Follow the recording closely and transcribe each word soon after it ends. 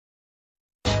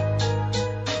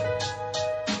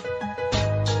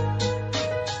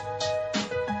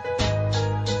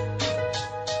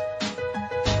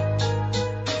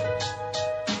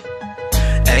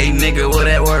nigga, where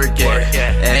that work at?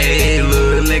 Hey,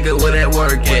 little nigga, where that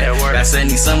work at? I say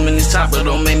need something in this chopper,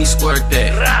 don't make me squirt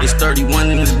that. It's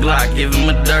 31 in this Glock, give him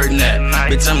a dirt nap.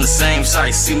 Bitch, I'm the same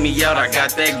size, see me out, I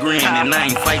got that green. And I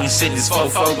ain't fighting shit, this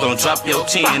 4-4 gon' drop your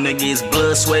chin. Nigga, it's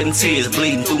blood, sweat, and tears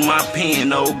bleeding through my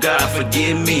pen. Oh God,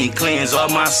 forgive me, cleanse all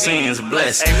my sins,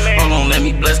 bless. Hold on, let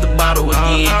me bless the bottle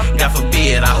again. God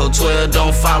forbid, I hope 12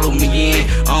 don't follow me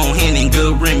in. On Henny,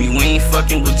 good Remy, we ain't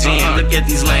fucking with gin. Look at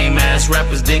these lame ass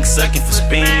rappers, dick sucking for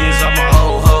spins. All my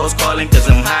old hoes calling cause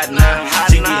I'm hot now.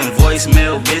 She getting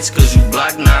voicemail, bitch, cause you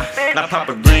blocked now. I pop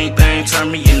a green thing,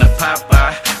 turn me into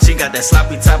Popeye. She got that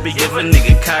sloppy toppy, give a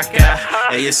nigga cockeye.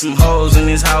 Hey, it's some hoes in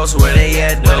this house, where they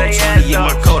at though? 20 in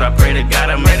my coat, I pray to God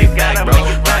I made it back, bro.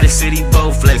 Ride the city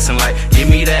boat flexing like, give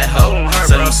me that hoe.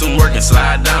 Set them some work and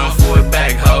slide down for it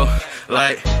back, hoe.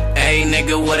 Like, hey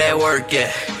nigga, where that work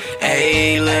at?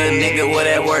 Hey, little nigga, where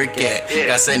that work at?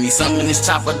 I said need something in this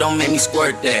chopper, don't make me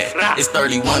squirt that. It's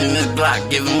 31 in this Glock,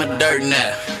 give him a dirt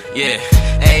nap. Yeah,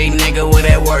 hey nigga, where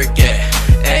that work at?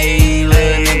 Hey,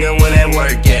 little nigga, where that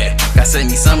work at? I said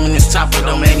need something in this chopper,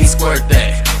 don't make me squirt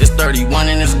that. It's 31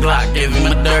 in this Glock, give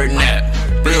him a dirt nap.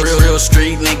 Real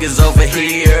street niggas over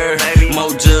here.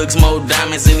 More jugs, more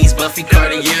diamonds in these Buffy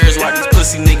Cartiers. Why these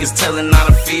pussy niggas telling out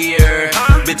of fear?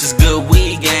 Bitches good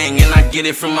weed gang, and I get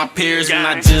it from my peers. When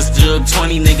I just jug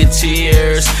 20 nigga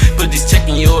cheers. Put this check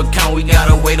in your account, we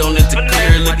gotta wait on it to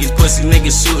clear. Look, these pussy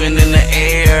niggas shooting in the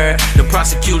air. The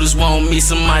prosecutors want me,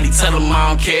 somebody tell them I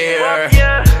don't care.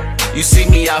 You see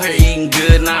me out here eating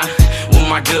good now. With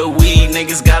my good weed,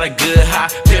 niggas got a good high.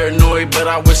 Paranoid, but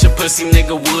I wish a pussy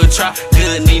nigga would try.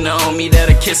 Good Nina on me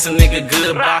that'll kiss a nigga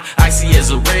goodbye. Icy as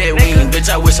a red wing, bitch,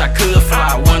 I wish I could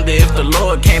fly. Wonder if the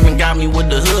Lord came and got me with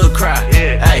the hood cry.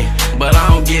 Hey, but I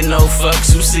don't get no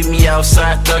fucks. You see me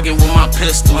outside thugging with my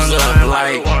pistols up.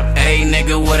 Like, hey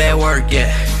nigga, where that work at?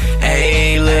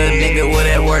 Hey, little nigga, where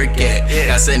that work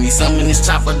at? I said need something in this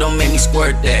chopper, don't make me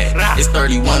squirt that. It's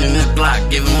 31 in this Glock,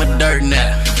 give him a dirt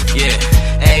nap. Yeah,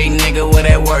 hey nigga, where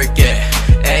that work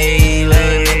at? Hey,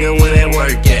 little nigga, where that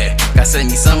work at? I said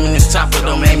need something in this chopper,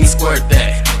 don't make me squirt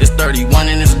that. It's 31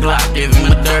 in this Glock, give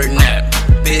him a dirt nap.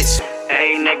 Bitch,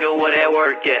 hey nigga, where that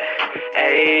work at?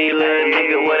 Hey, little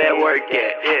nigga, where that work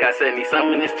at? I said need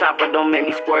something in this chopper, don't make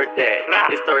me squirt that.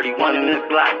 It's 31 in this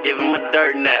Glock, give him a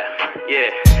dirt nap.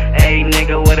 Yeah, hey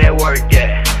nigga, where that work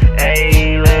at?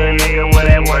 Hey, little nigga, where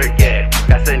that work at?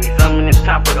 I said need something in this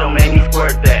chopper, don't make me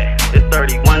squirt that. It's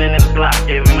 31 in this Glock,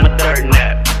 give him a dirt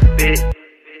nap.